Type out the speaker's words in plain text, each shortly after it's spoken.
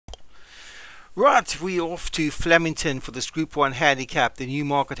Right, we're off to Flemington for this Group 1 handicap, the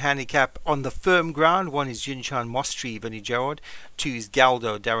Newmarket Handicap. On the firm ground, 1 is Jinshan Mostri, Vinnie Gerard, 2 is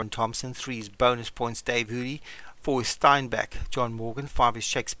Galdo, Darren Thompson, 3 is Bonus Points, Dave Hooley, 4 is Steinbeck, John Morgan, 5 is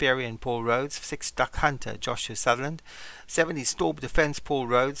Shakespearean, Paul Rhodes, 6 Duck Hunter, Joshua Sutherland, 7 is Storm Defence, Paul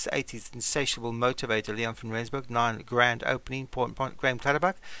Rhodes, 8 is Insatiable Motivator, Leon van Rensburg, 9 Grand Opening, Graham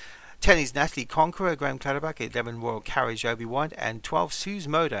Clutterbuck, 10 is Natalie Conqueror, Graham Clutterbuck, 11 Royal Carriage, Obi-Wan, and 12 Sue's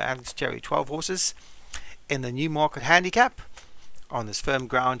Motor, Alex Cherry. 12 horses in the Newmarket Handicap on this firm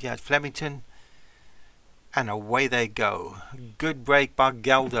ground here at Flemington. And away they go. Good break by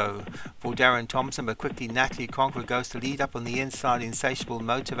Galdo for Darren Thompson, but quickly Natalie Conqueror goes to lead up on the inside. Insatiable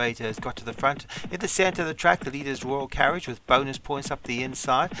Motivator has got to the front. In the centre of the track, the leader is Royal Carriage with bonus points up the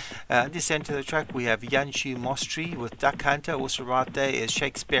inside. In the centre of the track, we have Yanshu Mostri with Duck Hunter. Also right there is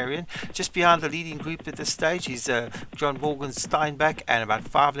Shakespearean. Just behind the leading group at this stage is John Morgan Steinbeck, and about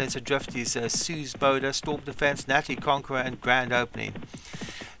 5 lengths adrift is Sue's Motor, Storm Defence, Natalie Conqueror, and Grand Opening.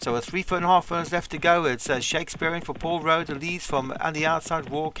 So with 3.5 furlongs left to go, it's Shakespearean for Paul Rowe, the leads from on the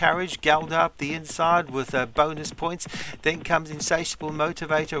outside, Royal Carriage, Galda up the inside with bonus points. Then comes Insatiable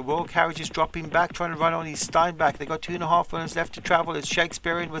Motivator. Royal Carriage is dropping back, trying to run on his Steinbeck. They've got 2.5 furlongs left to travel. It's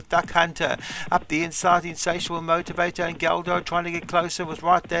Shakespearean with Duck Hunter. Up the inside, Insatiable Motivator and Galdo trying to get closer with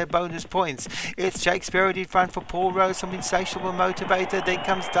right there bonus points. It's Shakespearean in front for Paul Rowe, some Insatiable Motivator. Then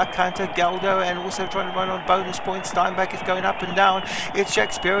comes Duck Hunter, Galdo, and also trying to run on bonus points. Steinbeck is going up and down. It's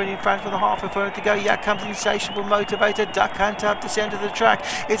Shakespearean in front for the half a furlong to go. Yeah, comes Insatiable Motivator, Duck Hunter up the centre of the track.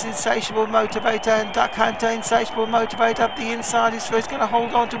 It's Insatiable Motivator and Duck Hunter. Insatiable Motivator up the inside. He's going to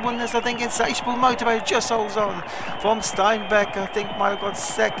hold on to win this. I think Insatiable Motivator just holds on from Steinbeck. I think might have got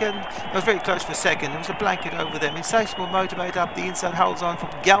second. It was very close for second. There was a blanket over them. Insatiable Motivator up the inside holds on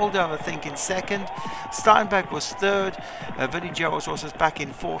from Galdo, I think, in second. Steinbeck was third. Vinnie Gerald was back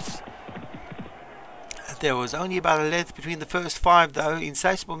in fourth. There was only about a length between the first 5 though.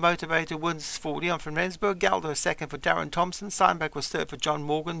 Insatiable Motivator wins for Leon van Rensburg, Galdo second for Darren Thompson, Steinbeck was third for John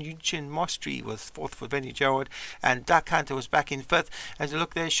Morgan, Eugene Mostri was fourth for Vinnie Gerard, and Duck Hunter was back in fifth. As you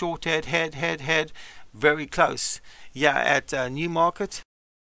look there, short head, very close. Yeah, at Newmarket.